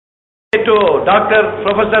To Dr.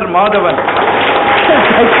 Professor Madhavan.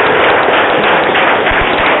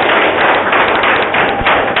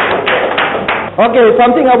 Okay,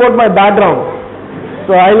 something about my background.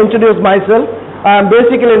 So I'll introduce myself. I'm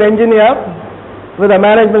basically an engineer with a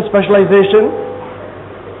management specialization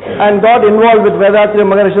and got involved with Vedatri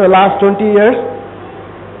Maharishi in the last 20 years.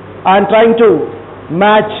 I'm trying to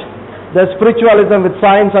match the spiritualism with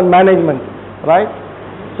science and management, right?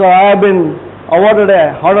 So I have been awarded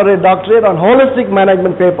a honorary doctorate on holistic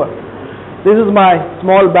management paper. This is my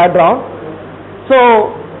small background.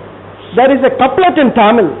 So there is a couplet in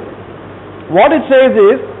Tamil. What it says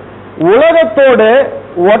is, உலகத்தோடு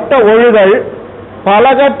ஒட்ட ஒழுகல்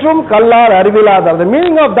பலகற்றும் கல்லார் அறிவிலாதார். The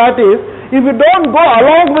meaning of that is, if you don't go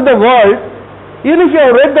along with the world, even if you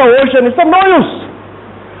have read the ocean, it's of no use.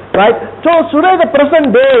 Right? So today the present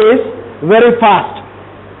day is very fast,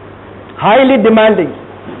 highly demanding.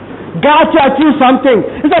 Got to achieve something.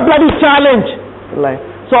 It's a bloody challenge. Like,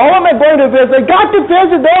 so how am I going to face it? I got to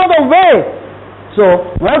face it the other way. So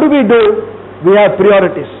what do? We have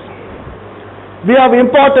priorities. We have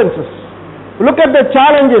importances. Look at the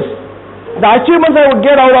challenges, the achievements I would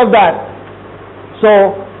get out of that. So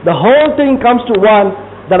the whole thing comes to one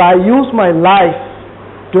that I use my life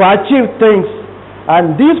to achieve things.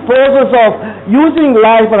 And this process of using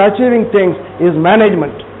life and achieving things is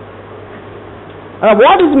management.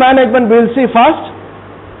 What is management? We will see first.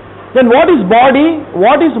 Then what is body?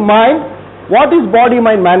 What is mind? What is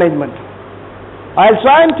body-mind management? I'll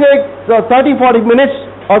try and take 30-40 minutes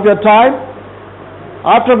of your time.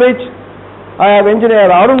 After which, I have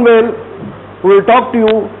engineer Arun Vel who will talk to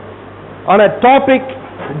you on a topic,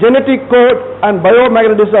 genetic code and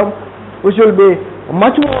biomagnetism, which will be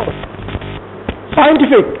much more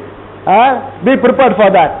scientific. Be prepared for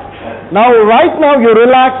that. Now, right now, you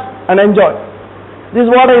relax and enjoy. This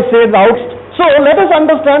is what I said out. So let us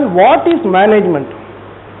understand what is management.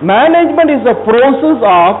 Management is the process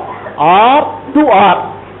of R to R.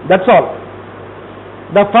 That's all.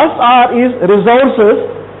 The first R is resources.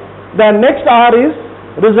 The next R is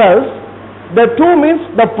results. The two means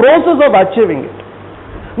the process of achieving it.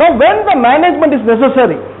 Now when the management is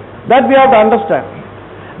necessary, that we have to understand.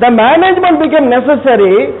 The management became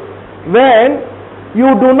necessary when you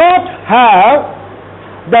do not have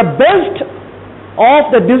the best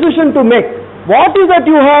of the decision to make. What is that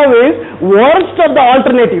you have is worst of the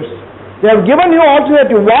alternatives. They have given you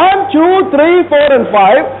alternative 1, 2, 3, 4 and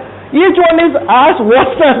 5. Each one is as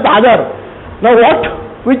worst as the other. Now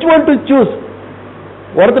which one to choose?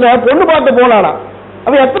 ஒருத்தர் பொண்ணு பார்த்து போனானா,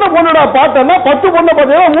 அவன் எத்தனை பொண்ணுடா பார்த்தா 10 பொண்ணை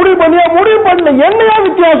பார்த்தா முடிவு பண்ணல, என்னையா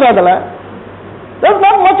வித்தியாசம் அதுல? There's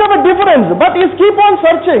not much of a difference, but he keep on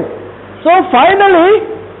searching. So finally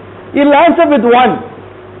he'll answer with one.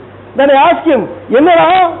 Then I ask him, என்னடா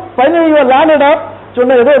finally you landed up?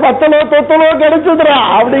 சொன்ன ஏதோ பத்தலோ தொத்தலோ கிடைச்சதுடா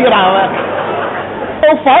அப்படிங்கிறான். So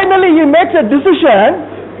finally he makes a decision.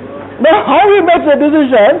 Now how he makes a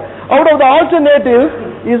decision out of the alternatives,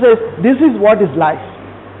 he says, this is what is life.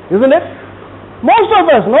 Isn't it? Most of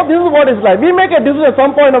us know this is what is life. We make a decision at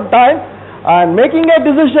some point of time, and making a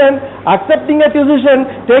decision, accepting a decision,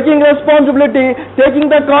 taking responsibility, taking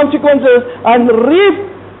the consequences, and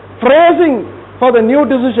rephrasing for the new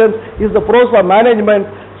decisions is the process of management.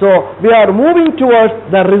 So we are moving towards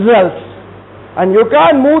the results, and you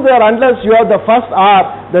can't move there unless you have the first R,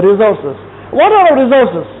 the resources. What are our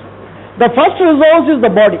resources? The first resource is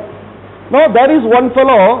the body. Now there is one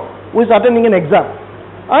fellow who is attending an exam,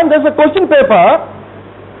 and there's a question paper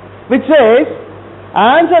which says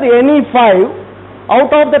answer any 5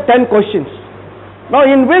 out of the 10 questions. Now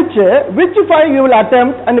in which 5 you will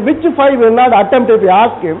attempt and which 5 you will not attempt? If you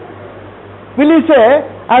ask him, will he say,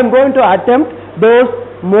 I'm going to attempt those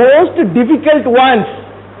most difficult ones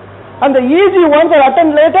and the easy ones I'll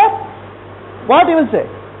attempt later? What he will say?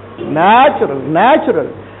 Natural.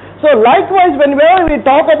 So likewise, whenever we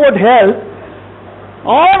talk about health,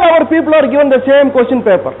 all our people are given the same question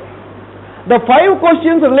paper. The 5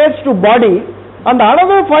 questions relates to body and the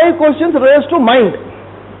another 5 questions relates to mind.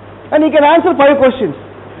 And he can answer 5 questions.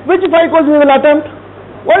 Which 5 questions he will attempt?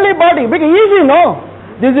 Only body. Because easy, no?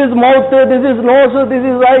 This is mouth, this is nose, this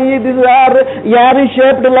is eye, this is air is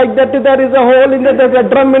shaped like that, there is a hole in it, there is a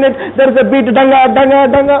drum in it, there is a beat,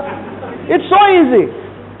 danga. It's so easy.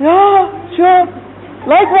 Yeah, sure.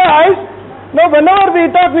 Likewise, now whenever we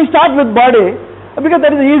talk, we start with body, because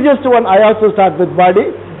that is the easiest one. I also start with body,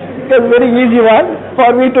 because very easy one for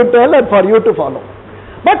me to tell and for you to follow.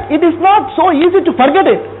 But it is not so easy to forget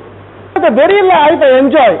it. The very life I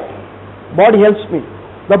enjoy, body helps me.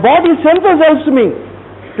 The body senses helps me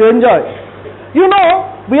to enjoy. You know,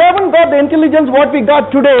 we haven't got the intelligence what we got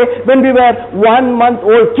today when we were 1 month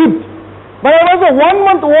old kid. When I was a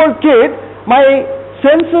 1-month-old kid, my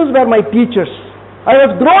senses were my teachers. I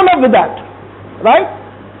was grown up with that, right?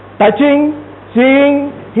 Touching,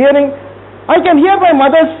 seeing, hearing. I can hear my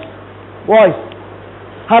mother's voice,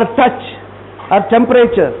 her touch, her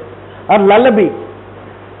temperature, her lullaby,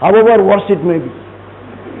 however worse it may be,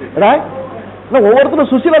 right?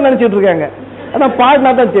 ஒவ்வொருத்தரும் சுசிலா நினைச்சிட்டு இருக்காங்க, ஆனா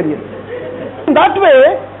பாடினா தான் தெரியும். In that way,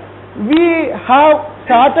 we have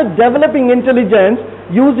started developing intelligence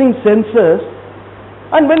using senses,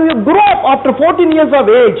 and when we grew up after 14 years of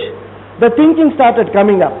age, the thinking started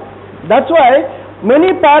coming up. That's why many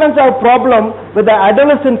parents have problem with the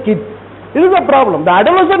adolescent kids. This is a problem. The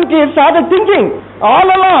adolescent kid started thinking. All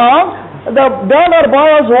along, the girl or boy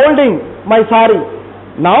was holding my sari.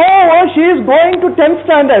 Now she is going to 10th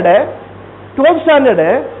standard, 12th standard.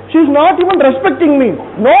 She is not even respecting me.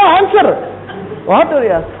 No answer. What?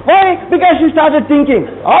 Why? Because she started thinking.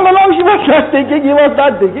 All along she was not thinking, he was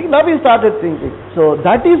not thinking. Now he started thinking. So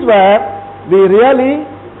that is where we really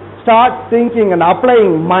start thinking and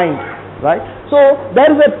applying mind, right? So there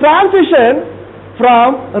is a transition from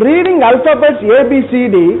reading alphabets A, B, C,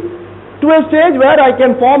 D to a stage where I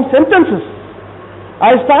can form sentences.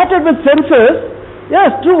 I started with senses. Yes,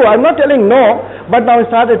 true, I'm not telling no, but now I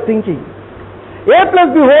started thinking. A plus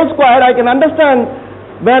B whole square, I can understand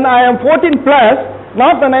when I am 14 plus,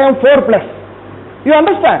 not when I am 4 plus. You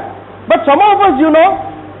understand? But some of us,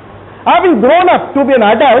 having grown up to be an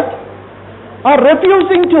adult, are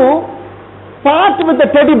refusing to part with the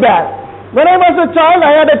teddy bear. When I was a child,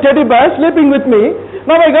 I had a teddy bear sleeping with me.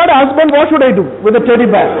 Now I got a husband, what should I do with a teddy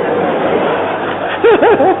bear?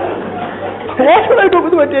 What should I do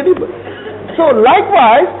with my teddy bear? So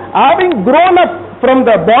likewise, having grown up from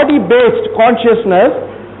the body-based consciousness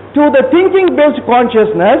to the thinking-based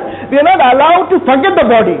consciousness, we are not allowed to forget the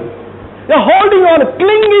body. We are holding on,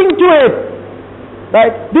 clinging to it.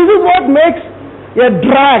 Right? This is what makes a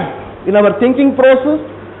drag in our thinking process,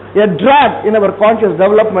 a drag in our conscious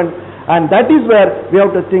development, and that is where we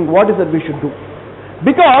have to think what is it we should do.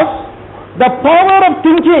 Because the power of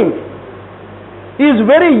thinking is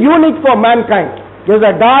very unique for mankind. It is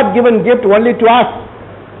a God-given gift only to us.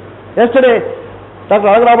 Yesterday, Dr.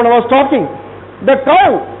 Madhavan was talking. The cow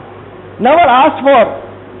never asked for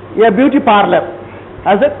a beauty parlor,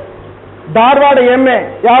 has it? Dharwad emme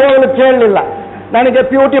yavaglu kelilla nanige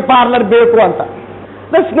beauty parlor beku anta.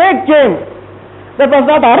 The snake came, that was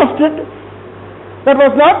not arrested, that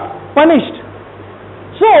was not punished.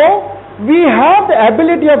 So we have the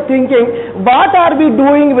ability of thinking. What are we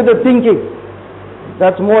doing with the thinking?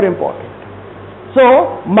 That's more important. So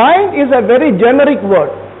mind is a very generic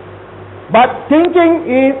word, but thinking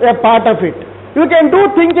is a part of it. You can do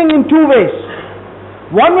thinking in two ways.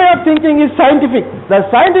 One way of thinking is scientific. The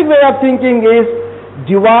scientific way of thinking is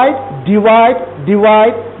divide, divide,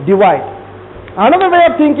 divide, divide. Another way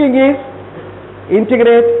of thinking is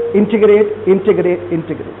integrate, integrate, integrate,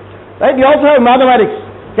 integrate. Right? You also have mathematics,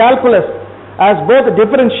 calculus, as both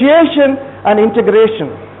differentiation and integration.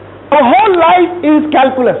 Our whole life is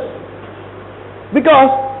calculus.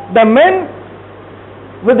 Because the men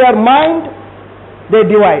with their mind, they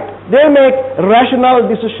divide. They make rational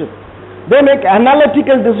decisions. They make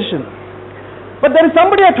analytical decisions. But there is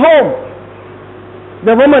somebody at home,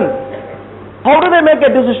 the woman. How do they make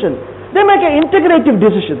a decision? They make integrative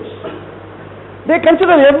decisions. They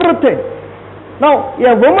consider everything. Now,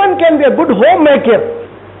 a woman can be a good homemaker,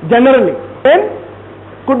 generally. Men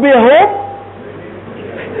could be a home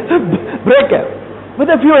breaker, with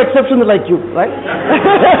a few exceptions like you, right?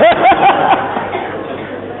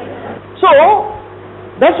 So,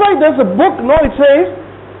 that's why there's a book, it says,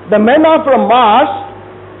 the men are from Mars,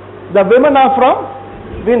 the women are from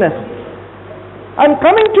Venus. And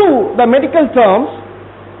coming to the medical terms,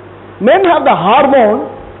 men have the hormone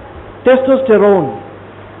testosterone.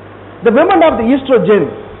 The women have the estrogen.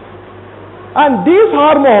 And this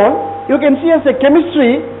hormone, you can see as a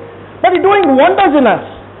chemistry, that is doing wonders in us.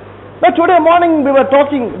 But today morning we were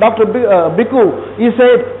talking, Dr. Bhikkhu, he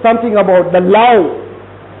said something about the love.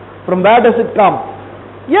 From where does it come?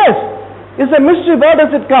 Yes, it's a mystery, where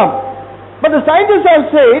does it come? But the scientists have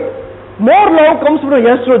said, more love comes from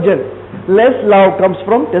estrogen, less love comes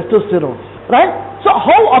from testosterone. Right? So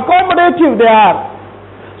how accommodative they are.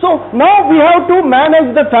 So now we have to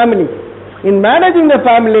manage the family. In managing the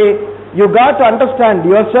family, you got to understand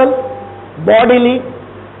yourself bodily,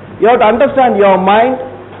 you have to understand your mind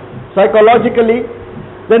psychologically,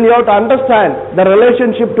 then you have to understand the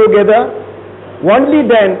relationship together. Only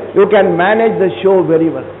then you can manage the show very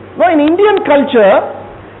well. Now in Indian culture,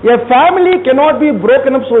 a family cannot be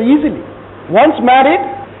broken up so easily. Once married,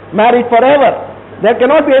 married forever. There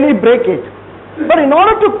cannot be any breakage. But in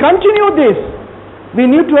order to continue this, we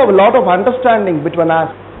need to have a lot of understanding between us.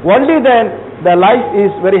 Only then the life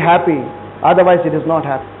is very happy, otherwise it is not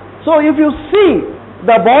happy. So if you see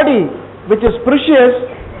the body which is precious,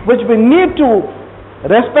 which we need to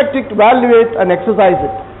respect it, value it and exercise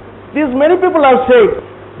it. These many people have said,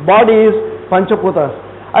 body is Panchaputas.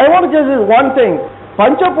 I want to just say one thing.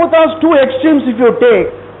 Panchaputas, two extremes if you take.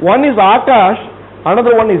 One is Akash,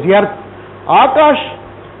 another one is Earth. Akash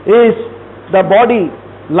is the body,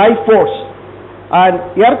 life force. And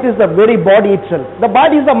Earth is the very body itself. The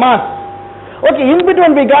body is the mass. Okay, in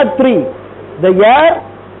between we got three. The air,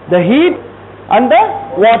 the heat and the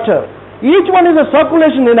water. Each one is a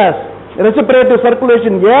circulation in us. Respiratory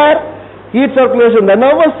circulation, air, heat circulation, the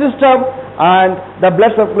nervous system and the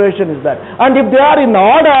blood circulation is that. And if they are in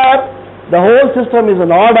order, the whole system is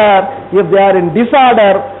in order. If they are in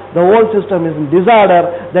disorder, the whole system is in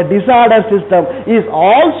disorder. The disorder system is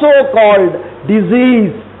also called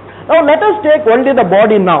disease. Now let us take only the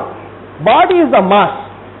body now. Body is the mass.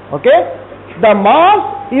 Okay? The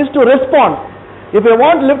mass is to respond. If I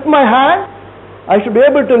want to lift my hand, I should be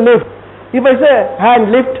able to lift. If I say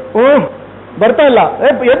hand lift, barta illa,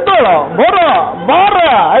 eddolo, boro,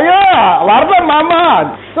 bara, ayya, varda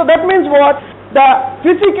mama. So that means what? The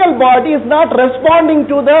physical body is not responding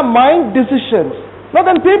to the mind decisions. Now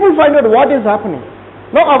then people find out what is happening.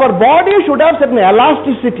 Now our body should have certain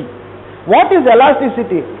elasticity. What is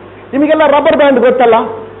elasticity? Nimigella rubber band gottalla.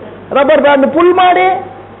 Rubber band pull ಮಾಡಿ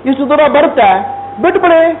ಇಷ್ಟು ದೂರ ಬರುತ್ತೆ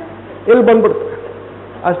ಬಿಟ್ಬಿಡಿ ಇಲ್ಲಿ ಬಂದ್ಬಿಡುತ್ತೆ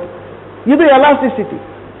ಅಷ್ಟೇ. ಇದು elasticity.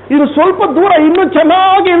 ಇದು ಸ್ವಲ್ಪ ದೂರ ಇನ್ನೂ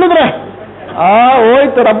ಚೆನ್ನಾಗಿ ಇಳಿದ್ರೆ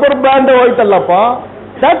ಹೋಯ್ತು rubber band ಹೋಯ್ತಲ್ಲಪ್ಪ.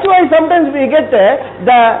 That's why sometimes we get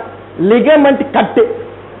the ligament cut.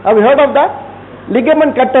 Have you heard of that?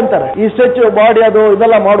 Ligament cut ಅಂತಾರೆ ಈ ಸ್ಟ್ರೆಚ್ ಬಾಡಿ ಅದು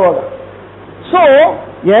ಇದೆಲ್ಲ ಮಾಡುವಾಗ. So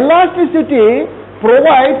elasticity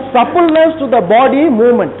provide ಸಪಲ್ನೆಸ್ to the body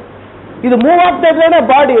movement. ಇದು ಮೂವ್ ಆಗ್ತಾ ಇದ್ರೇನೆ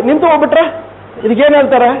ಬಾಡಿ ನಿಂತು ಹೋಗ್ಬಿಟ್ರೆ ಇದಕ್ಕೇನು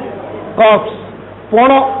ಹೇಳ್ತಾರೆ? ಕಾಪ್ಸ್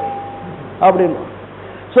ಪೋಣೋ அப்படின்னு.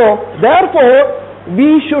 So therefore we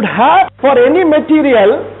should have, for any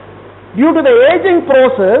material due to the aging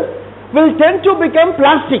process will tend to become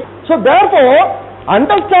plastic. So therefore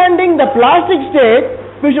understanding the plastic state,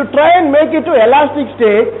 we should try and make it to elastic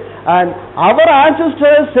state, and our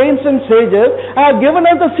ancestors, saints and sages have given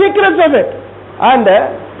us the secrets of it. And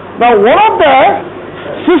now one of the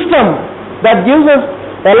system that gives us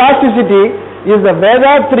elasticity is the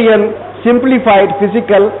Vedatrian simplified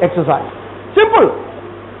physical exercise. Simple.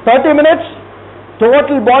 30 minutes,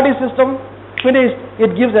 total body system, finished.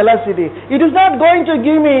 It gives elasticity. It is not going to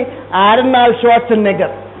give me Arnold Schwarzenegger.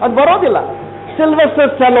 Ad barodilla. Sylvester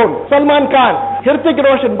Stallone, Salman Khan, Hrithik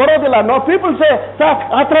Roshan, barodilla. No, people say,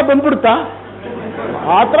 atra bandbudta.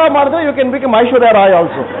 Atra madre, you can become Aishwarya Rai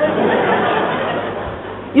also.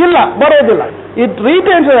 Illa, barodilla. It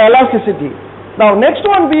retains the elasticity. Now, next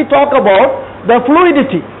one we talk about the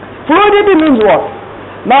fluidity. Fluidity means what?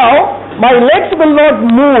 Now, my legs will not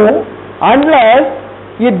move unless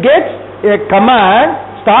it gets a command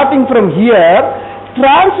starting from here,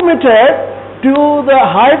 transmitted to the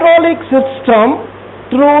hydraulic system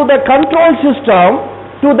through the control system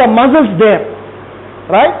to the muscles there.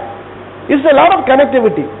 Right? It's a lot of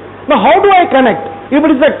connectivity. Now, how do I connect? If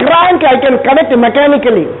it is a crank, I can connect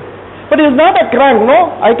mechanically. But it is not a crank, no?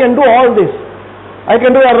 I can do all this. I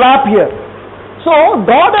can do a wrap here. So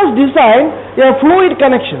God has designed a fluid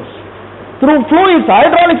connections. Through fluids,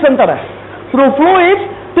 hydraulics anತಾರೆ. Through fluids,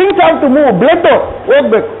 things have to move. Blood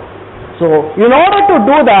ಹೋಗ್ಬೇಕು. So in order to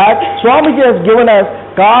do that, Swamiji has given us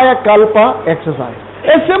Kaya Kalpa exercise.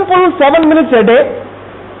 A simple 7 minutes a day.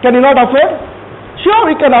 Can you not afford? Sure,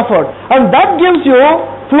 we can afford. And that gives you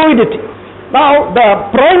fluidity. Now the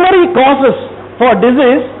primary causes for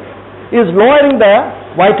disease is lowering the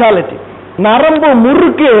vitality. நரம்பு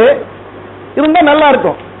முறுக்கு இருந்தா நல்லா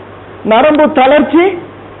இருக்கும். நரம்பு தளர்ச்சி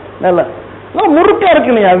நல்லா முறுக்கா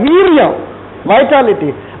இருக்கு இல்லையா, வீரியம், vitality.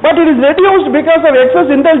 But it is reduced because of excess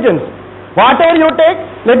intelligence. Whatever you take,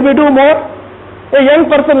 let me do more. A young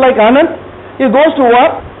person like Anand, he goes to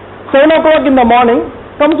work 7 o'clock in the morning,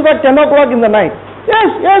 comes back 10 o'clock in the night.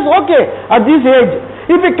 Yes, okay, at this age.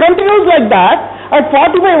 If he continues like that, at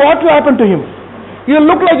 45 what will happen to him? He will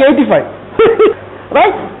look like 85.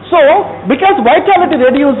 Right? So, because vitality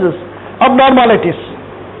reduces abnormalities,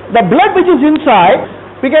 the blood which is inside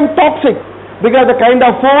becomes toxic because the kind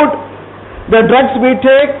of food, the drugs we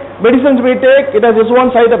take, medicines we take, it has its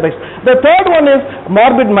own side effects. The third one is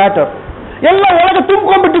morbid matter. ಎಲ್ಲ ಒಳಗೆ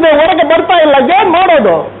ತುಂಬಿಕೊಂಡ್ಬಿಟ್ಟಿದೆ, ಹೊರಗೆ ಬರ್ತಾ ಇಲ್ಲ, ಏನ್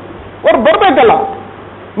ಮಾಡೋದು? ಹೊರಗೆ ಬರಬೇಕಲ್ಲ.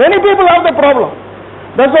 Many people have the problem.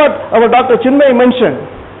 That's what our Dr. Chinmay mentioned.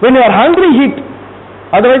 When you are hungry, eat.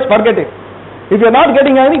 Otherwise, forget it. If you are not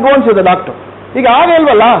getting hungry, go and see the doctor. ಈಗ ಹಾಗೆ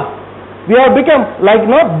ಇಲ್ವಲ್ಲ? We have become like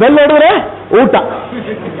bell ಹೊಡೆದ್ರೆ ಊಟ.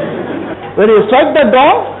 When you strike the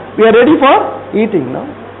dog, we are ready for eating. No?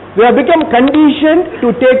 We have become conditioned to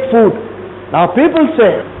take food. Now people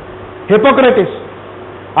say, Hippocrates,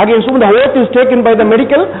 again soon the oath is taken by the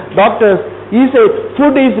medical doctors. He said,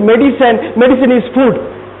 food is medicine, medicine is food.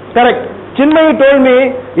 Correct. Chinmayi told me,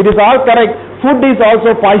 it is all correct. Food is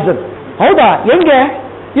also poison. ಹೌದಾ? ಹೆಂಗೆ?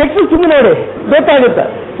 Excess ತಿಂದು ನೋಡಿ ಗೊತ್ತಾಗುತ್ತೆ.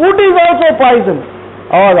 Food is also poison.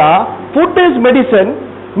 ಹೌದಾ? Food is medicine,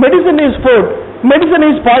 medicine is food, medicine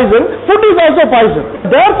is poison, food is also poison.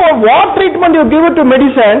 Therefore, what treatment you give it to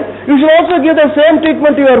medicine, you should also give the same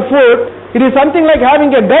treatment to your food. It is something like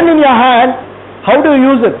having a gun in your hand. How do you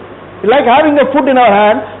use it? Like having a food in our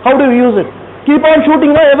hand, how do you use it? Keep on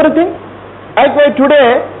shooting everything? Likewise today,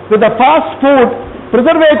 with the fast food,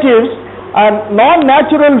 preservatives and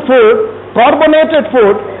non-natural food, carbonated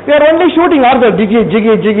food, we are only shooting others.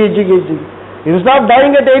 Jiggy. If you stop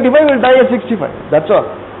dying at 85, you will die at 65. That's all.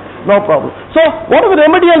 No problem. So, what are the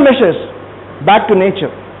remedial measures? Back to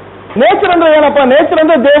nature. Nature andre ಏನಪ್ಪ? Nature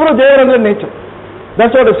andre ದೇವರು, ದೇವರು andre nature.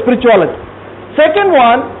 That's what is spirituality. Second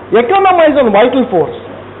one, economize on vital force.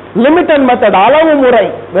 Limit and method. அளவு முறை.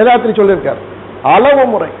 வேதாத்திரி சொல்லியிருக்கார். அளவு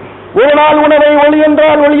முறை. ஒரு நாள் உணவை ஒளி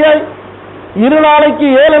என்றால் ஒளியாய், இரு நாளைக்கு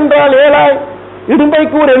ஏழு என்றால் ஏழாய், இடும்பை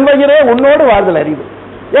கூர் என்பகிறே உன்னோடு வாழ்தல் அறிவு.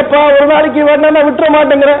 எப்பா ஒரு நாளைக்கு வேணா விட்டுற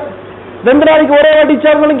மாட்டேங்கிற, 2 நாளைக்கு ஒரே வாட்டி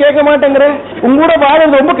சார்ந்தாலும் கேட்க மாட்டேங்கிற, உங்களோட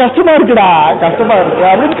வாழ்றது ரொம்ப கஷ்டமா இருக்குடா, கஷ்டமா இருக்கு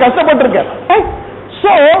அப்படின்னு கஷ்டப்பட்டிருக்க.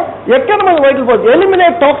 So, economic vital force,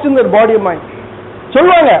 eliminate toxins in the body and mind.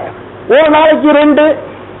 சொல்லுவாங்க, ஒரு நாளைக்கு 2,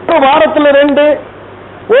 ஒரு வாரத்துல 2,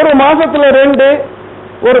 ஒரு மாசத்துல 2,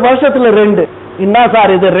 ஒரு வருஷத்துல 2. என்ன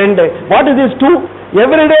சார் இது 2? What is this 2?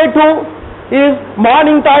 Everyday 2 is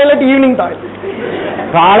morning toilet, evening toilet.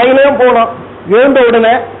 காலையிலையும் போகணும், எழுந்த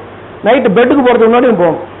உடனே நைட்டு பெட்டுக்கு போறதுக்கு முன்னாடியும்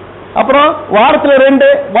போகணும். அப்புறம் வாரத்துல 2.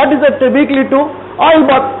 What is that weekly 2? Oil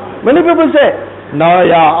bath. Many people say, no,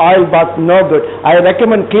 yeah, oil bath no good. I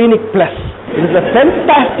recommend Clinic Plus. It is a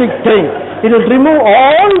fantastic thing. It will remove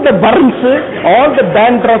all the burns, all the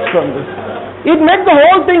dandruff from this. It makes the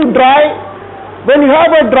whole thing dry. When you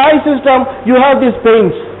have a dry system, you have these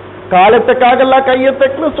pains. ಕಾಲೆತ್ತಕ್ಕಾಗಲ್ಲ, ಕೈ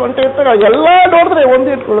ಎತ್ತಕ್ಕೂ, ಸೊಂಟ ಎತ್ತಕ್ಕ ಎಲ್ಲ ನೋಡಿದ್ರೆ ಒಂದು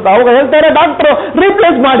ಇಟ್ಕೊಳ್ಳುತ್ತೆ. ಅವಾಗ ಹೇಳ್ತಾರೆ doctor,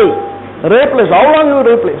 replace ಮಾಡಿ. Replace. How long you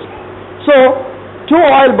replace? So, 2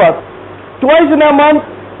 oil bath. Twice in a month.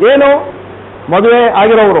 ಏನು ಮದುವೆ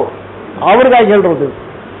ಆಗಿರೋರು ಅವ್ರಿಗಾಗಿ ಹೇಳಿರೋದು.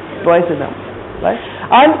 Twice in a month. Right?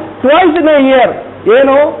 And twice in a year.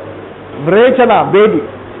 ಏನು ವಿರೇಚನ, baby.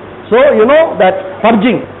 So, you know that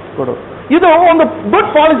purging. ಇದು ಒಂದು good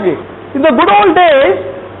policy. In the good old days,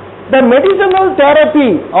 the medicinal therapy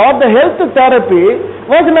or the health therapy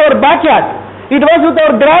was in our backyard. It was with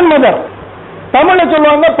our grandmother. தமிழ்ல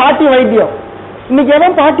சொல்லுவாங்க பாட்டி வைத்தியம். இன்னைக்கு என்ன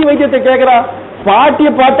பாட்டி வைத்தியத்தை கேட்கிறா?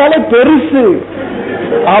 பாட்டியை பார்த்தாலே பெருசு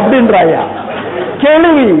அப்படின்றாயா,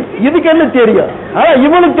 கேள்வி. இதுக்கு என்ன தெரியும்? ஆனா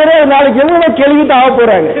இவனுக்கு தெரியாது, நாளைக்கு என்ன கேள்விட்டு ஆக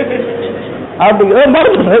போறாங்க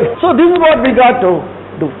அப்படிங்கிற. So this is what we got to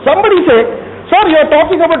do. Somebody say, sir, you are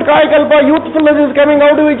talking about Kayakalpa, youthfulness is coming.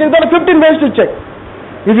 How do we check? There are 15 ways to check.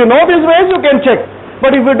 If you know these ways, you can check.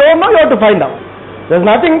 But if you don't know, you have to find out. There's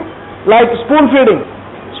nothing like spoon feeding.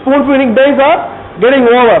 Spoon feeding days are getting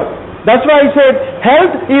over. That's why I said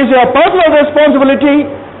health is your personal responsibility.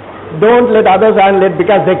 Don't let others handle it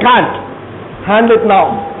because they can't handle it now.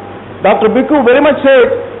 Dr. Bhikkhu very much said,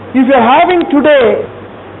 if you're having today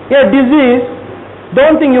a disease,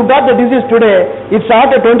 don't think you got the disease today. It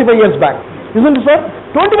started 25 years back. Isn't it, sir?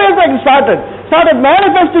 25 years back it started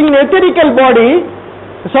manifesting in etherical body,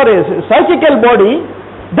 psychical body,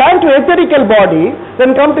 then to etherical body, then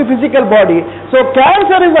come to physical body. So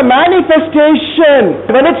cancer is a manifestation.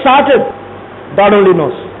 When it started, God only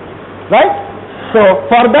knows. Right? So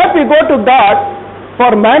for that we go to God.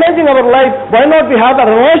 For managing our life, why not we have a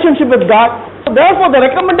relationship with God? So therefore the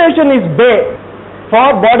recommendation is Bay for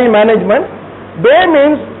body management. Bay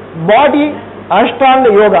means body Ashtanga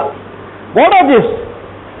Yoga. What are this?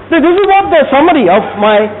 See, this is what the summary of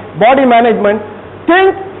my body management.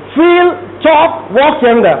 Think, feel, talk, walk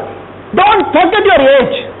younger. Don't forget your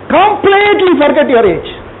age. Completely forget your age.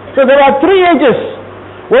 So there are 3 ages.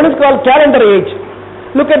 One is called calendar age.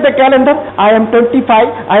 Look at the calendar. I am 25,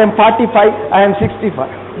 I am 45, I am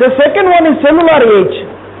 65. The second one is cellular age.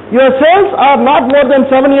 Your cells are not more than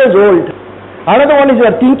 7 years old. Another one is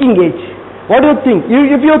your thinking age. What do you think?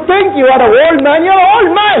 If you think you are an old man, you are an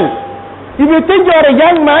old man. If you think you are a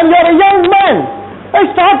young man, you are a young man.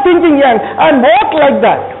 Start thinking young and walk like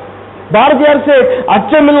that. Bharathiyar said,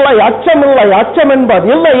 அச்சமில்லை அச்சமில்லை அச்சம் என்பது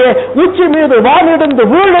இல்லையே உச்சி மீது வானிடந்து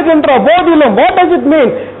வீழுகின்ற போதிலும். What does it mean?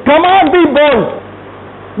 Come on, be bold,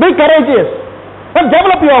 be courageous, and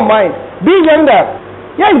develop your mind. Be younger.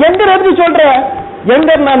 ஏன் younger எப்படி சொல்ற?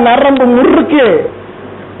 younger நான் நரம்பு முறுக்கு,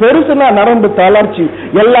 பெருசுனா நரம்பு தளர்ச்சி,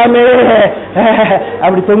 எல்லாமே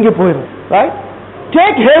அப்படி தொங்கி போயிடும். Right?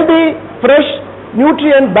 Take healthy, fresh,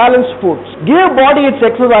 nutrient balanced foods. Give body its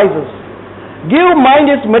exercises. Give mind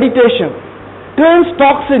its meditation. Cleanse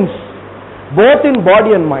toxins both in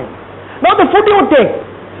body and mind. Now the food you take,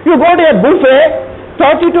 you go to a buffet,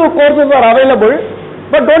 32 courses are available,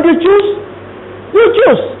 but don't you choose? You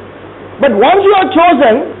choose. But once you have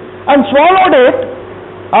chosen and swallowed it,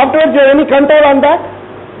 afterwards you have any control on that?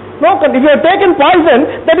 No control. If you have taken poison,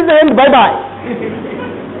 that is the end, bye-bye.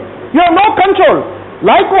 You have no control.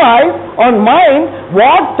 Likewise, on mind,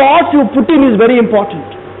 what thoughts you put in is very important.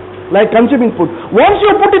 Like consuming food. Once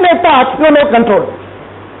you put in a thought, you have no control.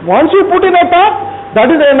 Once you put in a thought, that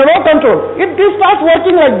is no control. It starts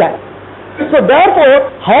working like that. So therefore,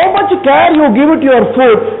 how much care you give it to your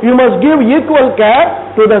food, you must give equal care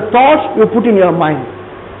to the thoughts you put in your mind.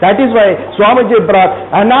 That is why Swamiji brought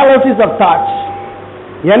analysis of thoughts.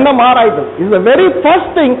 Ennam aaraidhal is the very first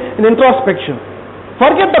thing in introspection.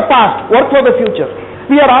 Forget the past, work for the future.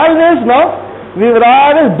 We are always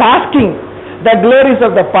basking the glories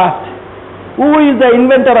of the past. Who is the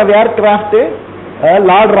inventor of aircraft?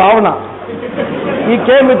 Lord Ravana. He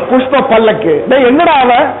came with Pushpa Pallakku.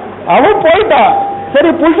 Engada அவன் போயிட்டா. சரி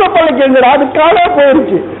புஷ்ப பல்லக்கு எங்கடா? அது காலா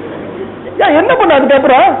போயிருச்சு. என்ன பண்ண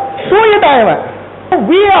அதுக்கப்புறம் தூங்கிட்டான்.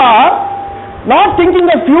 We are not thinking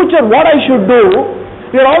of future, what I should do.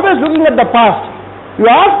 We are always looking at the past. You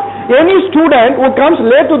ask any student who comes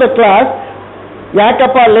late to the class,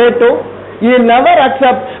 yakappa late, he will never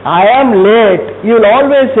accept I am late. He will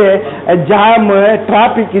always say jam,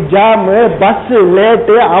 traffic jam, bus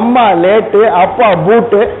late, amma late, appa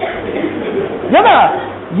boot.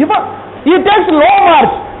 He takes low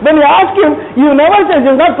marks. When you ask him, you never say he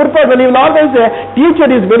is not prepared. When he will always say teacher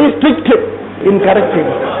is very strict in correcting.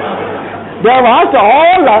 They have asked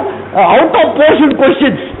all out of portion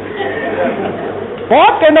questions.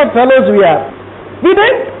 What kind of fellows we are?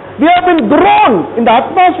 We have been grown in the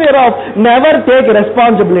atmosphere of never take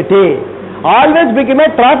responsibility. Always become a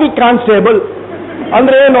traffic constable.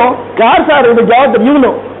 Andre cars are the job that you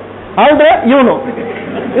know. Andre you know.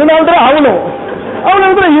 You know andre avunu. Avunu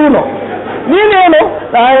andre you know. Neenu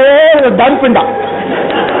danpinda.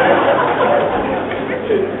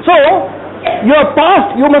 So your past,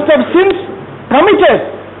 you must have sins committed.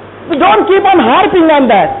 So don't keep on harping on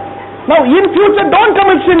that. Now in future don't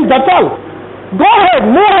commit sin, that's all. Go ahead,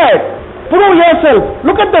 move ahead, prove yourself,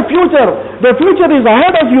 look at the future. The future is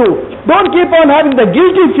ahead of you. Don't keep on having the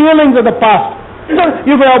guilty feelings of the past. So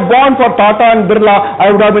if I have born for Tata and Birla, I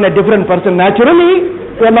would have been a different person. Naturally,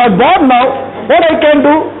 you are not born now. What I can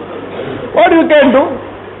do? What you can do?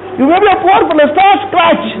 You may be a poor fellow, start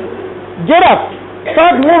scratch. Get up,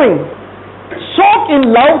 start moving. Soak in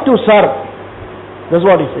love to serve. That's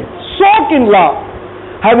what he says. Soak in love.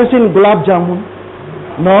 Have you seen gulab jamun?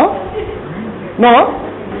 No? No?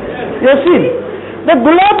 You have seen? The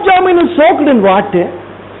gulab jamun is soaked in what?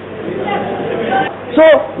 So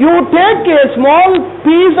you take a small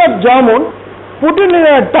piece of jamun, put it in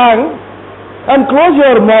your tongue and close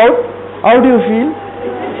your mouth. How do you feel?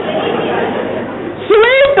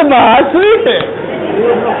 Sweet, ma, sweet.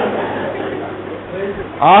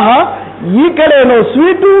 Aha. ಈ ಕಡೆನು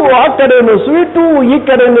sweet, ಆ ಕಡೆನು sweet, ಈ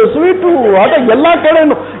ಕಡೆನು sweet, ಅದ ಎಲ್ಲ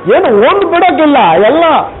ಕಡೆನು ಏನು ಒಂದು ಬಿಡೋಕ್ಕಿಲ್ಲ, ಎಲ್ಲ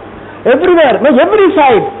everywhere, every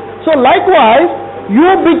side. So likewise you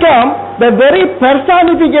become the very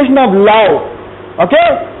personification of love. Okay,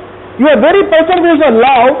 you are very personification of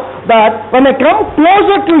love that when I come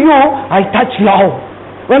closer to you, I touch love.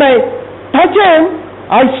 When I touch him,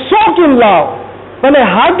 I soak in love. When I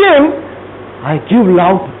hug him, I give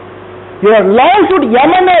love. Your love should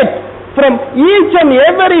emanate from each and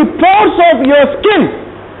every pores of your skin.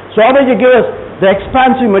 Swamiji gave us the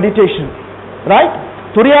expansive meditation, right?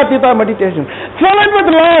 Turiyatita meditation. Fill it with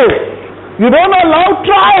love. You don't know love?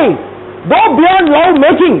 Try. Go beyond love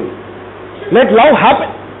making. Let love happen.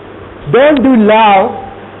 Don't do love.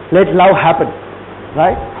 Let love happen.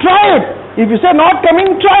 Right? Try it. If you say not coming,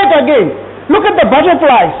 try it again. Look at the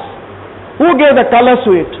butterflies. Who gave the colors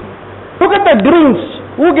to it? Look at the greens.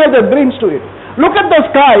 Who gave the greens to it? Look at the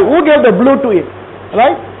sky. Who gave the blue to it?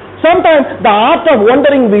 Right? Sometimes the art of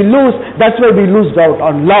wondering we lose. That's why we lose out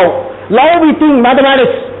on love. Love we think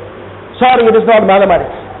mathematics. Sorry, it is not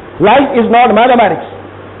mathematics. Life is not mathematics.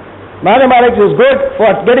 Mathematics is good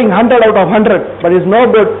for getting 100 out of 100, but is no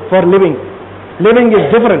good for living. Living is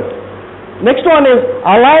different. Next one is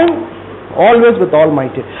align always with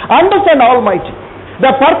Almighty. Understand Almighty.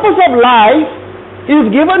 The purpose of life is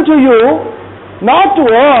given to you not to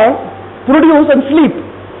earn, produce and sleep.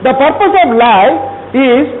 The purpose of life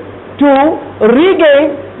is to regain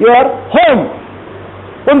your home.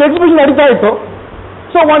 When the exhibition aditaito,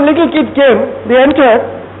 so one little kid came, they entered,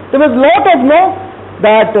 there was lot of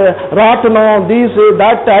that ratano, this,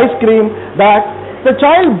 that ice cream, that. The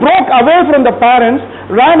child broke away from the parents,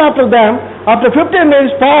 ran after them. After 15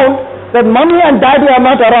 minutes found that mommy and daddy are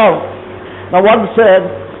not around. Now what the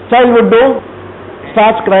child would do?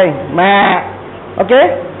 Starts crying. Meh.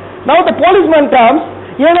 Okay? Now the policeman comes.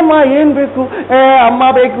 Yenamma yen beku?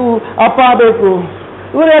 Amma beku, appa beku.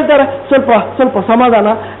 Ivaru heltare ಸ್ವಲ್ಪ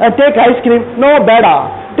samadhana. Take ice cream. No beda.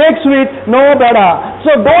 Take sweet. No beda.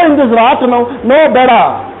 So go in this ratano. No beda.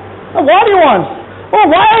 Now what do you want? Oh,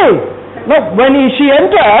 why? No, when she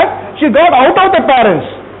entered, she got out of the parents.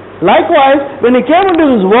 Likewise, when he came into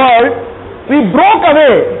this world, we broke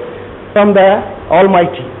away from the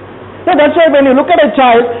Almighty. So that's why when you look at a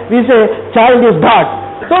child, we say, child is God.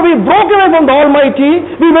 So we broke away from the Almighty,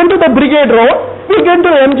 we went to the Brigade Road, we went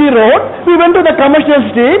to MG Road, we went to the commercial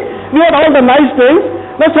street, we had all the nice things.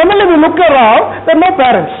 Now suddenly we look around, there are no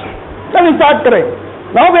parents. Then we start crying.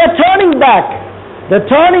 Now we are turning back. The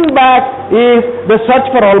turning back is the search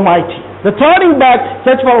for Almighty. The turning back,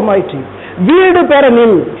 search for Almighty. வீடு பெற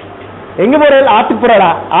நில். எங்க போறேன்? ஆத்துக்கு போறடா.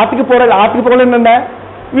 ஆத்துக்கு போறேன் என்ன?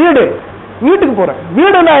 வீட்டுக்கு போறேன்.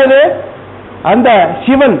 வீடுனா இது அந்த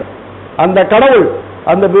சிவன், அந்த கடவுள்,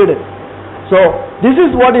 அந்த வீடு. So this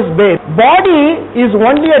is what is base. Body is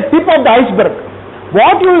only a tip of the iceberg.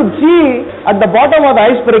 What you see at the bottom of the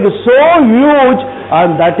iceberg is so huge,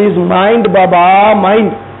 and that is mind, Baba,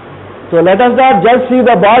 mind. So let us not just see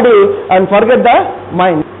the body and forget the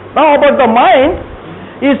mind. Now about the mind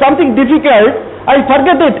is something difficult. I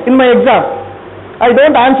forget it in my exam. I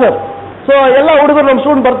don't answer. So ella hudugaru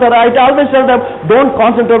student bartare. I always tell them, don't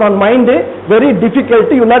concentrate on mind. Very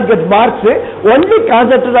difficult. You will not get marks. Only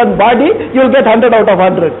concentrate on body. You will get 100 out of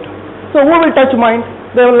 100. So who will touch mind?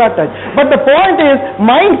 They will not touch. But the point is,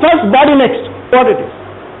 mind first, body next. What it is?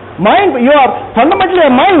 Mind. You are fundamentally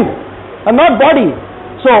a mind and not body.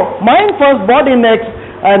 So mind first, body next,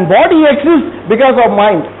 and body exists because of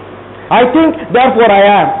mind. I think, therefore I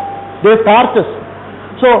am. This Arthas.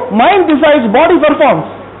 So mind decides, body performs.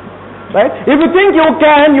 Right? If you think you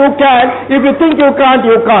can, you can. If you think you can't,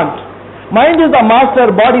 you can't. Mind is the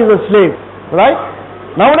master, body is the slave. Right?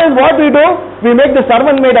 Nowadays what we do? We make the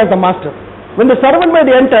servant maid as the master. When the servant maid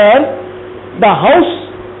enters, the house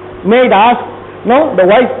maid asks, the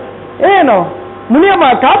wife,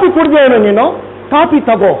 Muniyamma, coffee kudidenu, coffee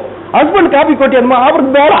tago. Husband coffee kotiyanma,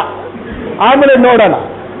 avrku beda. Aamele nodana.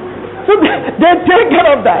 So they take care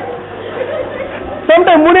of that.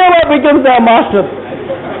 Sometimes Muniyamma becomes the master.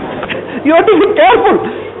 You have to be careful.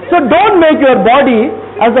 So don't make your body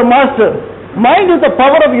as a master. Mind is the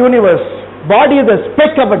power of universe. Body is the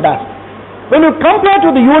speck of a dust. When you compare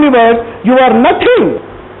to the universe, you are nothing.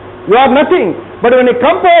 You are nothing. But when you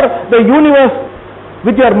compare the universe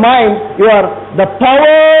with your mind, you are the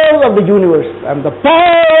power of the universe. And the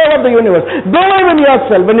power of the universe. Believe in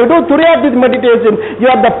yourself. When you do Turiyatit meditation, you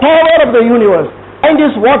are the power of the universe. Mind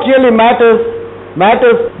is what really matters.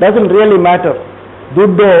 Matters doesn't really matter.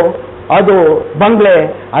 Duddo, ado,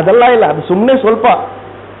 bangle, adalla illa, adu sumne solpa.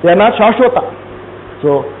 They are not shashwata.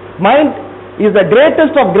 So mind is the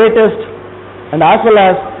greatest of greatest, and as well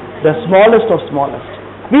as the smallest of smallest.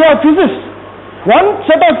 We have physics. One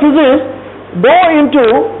set of physics go into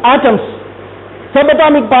atoms,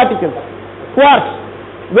 subatomic particles, quarks,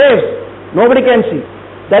 waves. Nobody can see.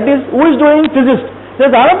 That is, who is doing physics?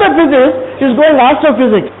 There's another physics is going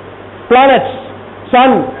astrophysics, planets,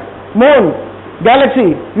 sun, moon,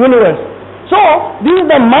 galaxy, universe. So this is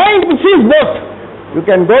the mind which sees both. You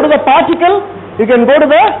can go to the particle, you can go to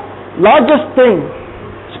the largest thing.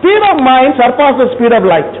 Speed of mind surpasses speed of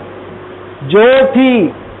light.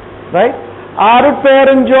 Jyoti, right?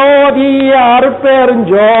 Arutperum Jyoti,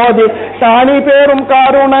 Tani Perum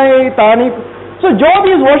Karunai, Tani. So Jyoti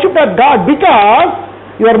is worshipped as God because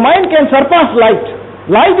your mind can surpass light.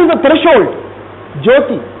 Light is the threshold.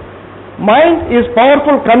 Jyoti. Mind is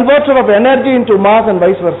powerful converter of energy into mass and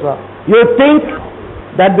vice versa. You think,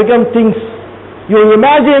 that becomes things. You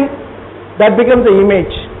imagine, that becomes the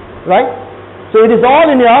image. Right? So it is all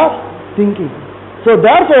in your thinking. So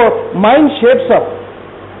therefore, mind shapes up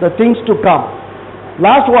the things to come.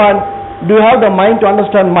 Last one, do you have the mind to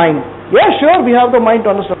understand mind? Yeah, sure, we have the mind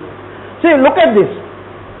to understand. See, look at this.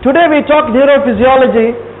 Today we talk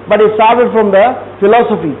neurophysiology, but it started from the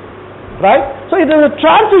philosophy. Right? So it is a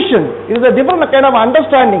transition. It is a different kind of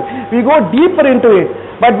understanding. We go deeper into it.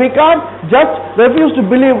 But we can't just refuse to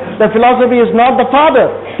believe that philosophy is not the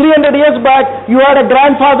father. 300 years back, you had a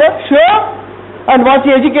grandfather? Sure. And was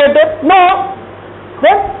he educated? No.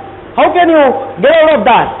 then how can you get out of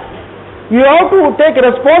that? You have to take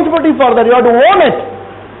responsibility for that. You have to own it.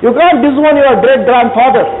 You can't disown your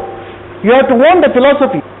great-grandfather. You have to own the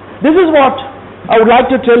philosophy. This is what I would like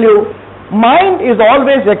to tell you. Mind is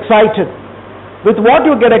always excited. With what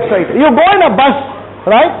you get excited? You go in a bus,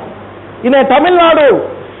 right? In a Tamil Nadu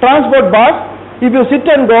transport bus, if you sit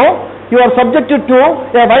and go, you are subjected to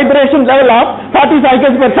a vibration level of 30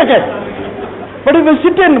 cycles per second. But if you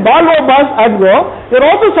sit in Volvo bus and go, you are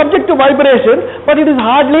also subject to vibration, but it is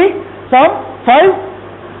hardly some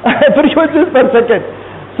 5 frequencies per second.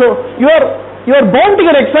 So you are bound to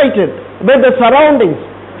get excited with the surroundings.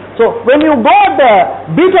 So when you go at the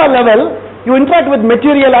beta level, you interact with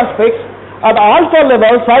material aspects. At alpha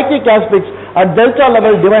level, psychic aspects. At delta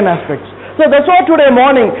level, divine aspects. So that's why today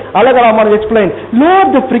morning, Alagaraman explained, lower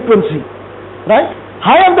the frequency, right?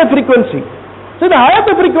 Higher the frequency. So the higher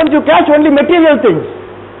the frequency, you catch only material things.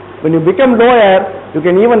 When you become lower, you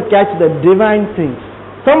can even catch the divine things.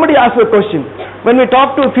 Somebody asked a question. When we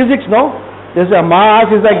talk to physics, no? They say, mass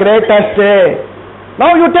is the greatest.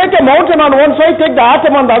 Now you take a mountain on one side, take the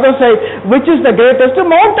atom on the other side. Which is the greatest?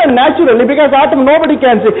 Mountain naturally, because atom nobody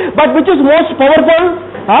can see. But which is most powerful?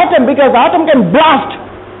 Atom, because atom can blast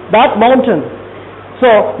that mountain.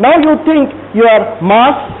 So now you think you are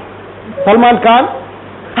mass, Salman Khan,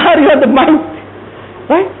 or you are the mind,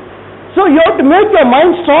 right? So you have to make your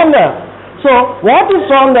mind stronger. So what is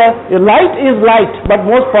stronger? Light is light, but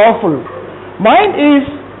most powerful. Mind is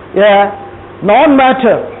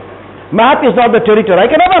non-matter. Map is not the territory. I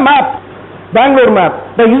can have a map, Bangalore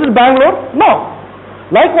map. But is it Bangalore? No.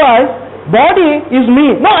 Likewise, body is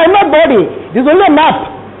me. No, I am not body. This is only a map.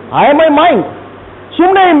 I am my mind.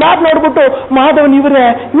 ಸುಮ್ಮನೆ ಈ map ನೋಡ್ಬಿಟ್ಟು ಮಾಧವನ್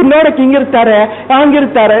ಇವ್ರು ನೋಡಕ್ಕೆ ಹಿಂಗಿರ್ತಾರೆ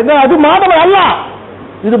ಹಂಗಿರ್ತಾರೆ ಅದು ಮಾಧವ ಅಲ್ಲ.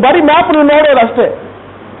 ಇದು ಬರೀ map ನೀವು ನೋಡೋದು ಅಷ್ಟೇ.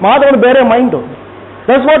 ಮಾಧವನ್ ಬೇರೆ mind.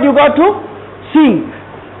 That's what you got to see.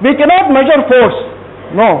 We cannot measure force.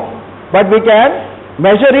 No. But we can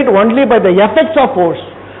measure it only by the effects of force.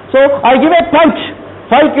 So I give a punch,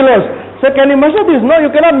 5 kilos. So can you measure this? No, you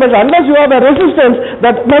cannot measure unless you have a resistance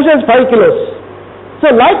that measures 5 kilos. So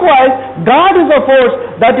likewise, God is a force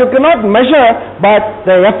that you cannot measure, but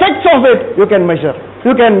the effects of it you can measure.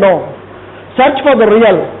 You can know. Search for the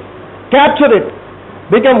real. Capture it.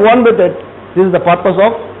 Become one with it. This is the purpose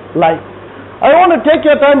of life. I want to take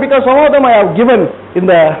your time because some of them I have given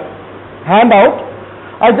in the handout.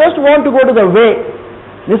 I just want to go to the way.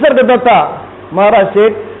 Nisargadatta Maharaj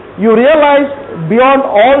said, you realize beyond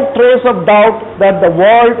all trace of doubt that the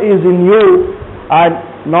world is in you and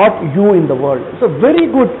not you in the world. It's a very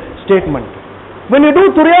good statement. When you do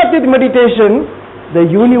Turiyatit meditation, the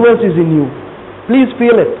universe is in you. Please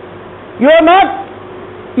feel it. You are not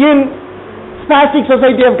in Spastic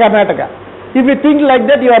Society of Karnataka. If you think like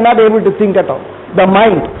that, you are not able to think at all. The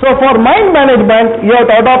mind. So for mind management, you have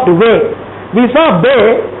to adopt way. We saw way.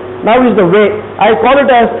 Now is the way. I call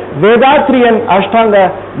it as Vedatri and Ashtanga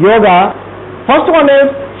Yoga. First one is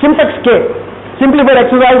Syntax K. Simplified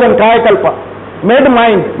exercise and Kaya Kalpa. Made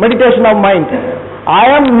mind, meditation of mind. I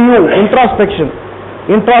am new, introspection.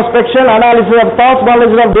 Introspection, analysis of thoughts,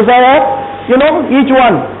 knowledge of desire. You know, each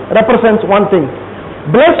one represents one thing.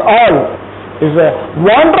 Bless all is a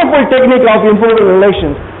wonderful technique of improving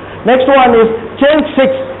relations. Next one is change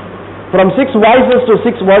 6. From 6 vices to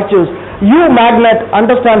 6 virtues. You magnet,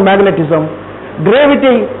 understand magnetism.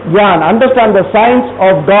 Gravity, Gyan, understand the science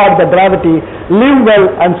of God, the gravity. Live well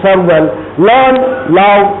and serve well. Learn,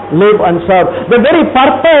 love, live and serve. The very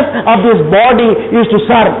purpose of this body is to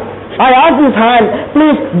serve. I ask this hand,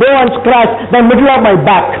 please go and scratch the middle of my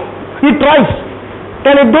back. It tries.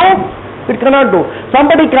 Can it do? It cannot do.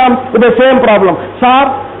 Somebody comes with the same problem. Sir,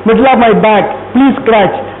 middle of my back, please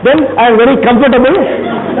scratch. Then I am very comfortable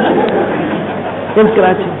in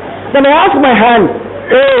scratching. Then I ask my hand,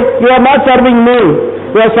 hey, you are not serving me,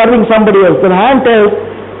 you are serving somebody else. The hand tells,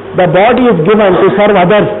 the body is given to serve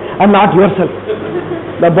others and not yourself.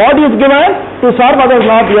 The body is given to serve others,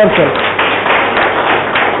 not yourself.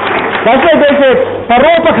 That's why they say,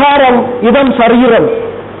 Paropakaram idam sariram.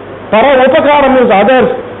 Paropakaram means others,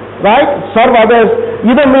 right? Serve others.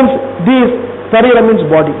 Idam means these, sariram means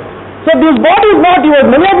body. So this body is not yours.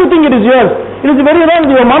 Many of you think it is yours. It is very wrong.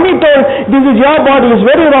 Your mommy told this is your body. It is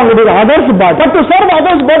very wrong. It is others' body. But to serve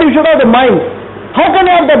others' body, you should have the mind. How can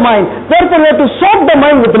you have the mind? Therefore, you have to serve the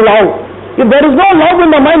mind with love. If there is no love in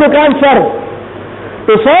the mind, you can't serve.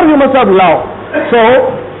 To serve, you must have love. So,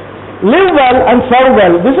 live well and serve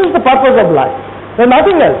well. This is the purpose of life. There is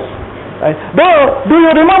nothing else. Right? Do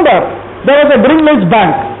you remember? There was a Greenwich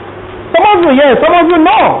Bank. Some of you, yes. Some of you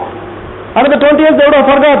know. Another 20 years they would have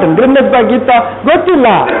forgotten. Greenwich Bank, Gita,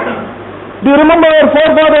 Gottilla. Do you remember our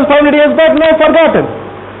forefathers 500 years back? No, forgotten.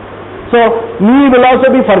 So, me will also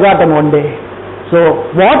be forgotten one day.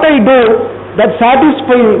 So, what I do that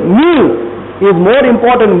satisfies me is more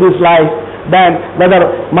important in this life than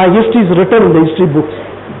whether my history is written in the history books.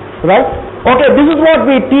 Right? Okay, this is what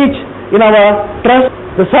we teach in our trust.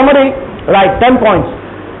 The summary, right, 10 points.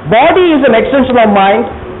 Body is an extension of mind.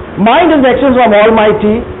 Mind is an extension of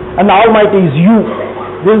Almighty, and the Almighty is you.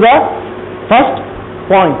 This is the first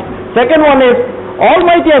point. Second one is,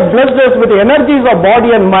 Almighty has blessed us with the energies of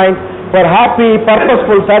body and mind for happy,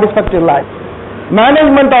 purposeful, satisfactory life.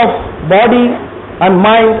 Management of body and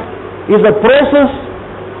mind is a process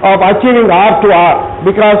of achieving R to R,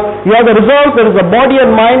 because you have the results. There is the body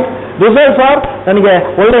and mind. Results are,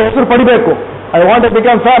 I want to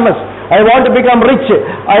become famous, I want to become rich,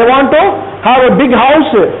 I want to have a big house,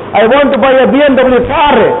 I want to buy a BMW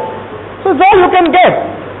car. So it's all you can get,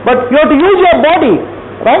 but you have to use your body,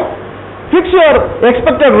 right? Fix your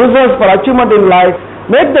expected results for achievement in life.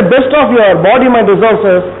 Make the best of your body mind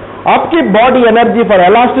resources. Upkeep body energy for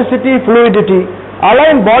elasticity, fluidity.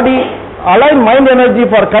 Align mind energy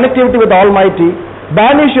for connectivity with the Almighty.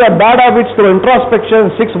 Banish your bad habits through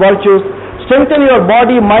introspection, 6 virtues. Strengthen your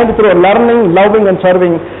body, mind through learning, loving and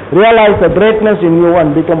serving. Realize the greatness in you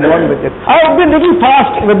and become one with it. I have been little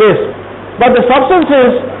fast with this, but the substance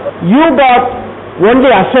is, you got only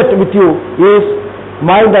asset with you is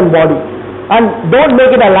mind and body. And don't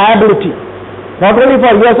make it a liability, not only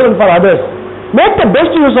for yourself and for others. Make the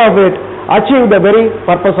best use of it. Achieve the very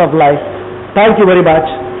purpose of life. Thank you very much.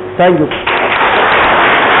 Thank you.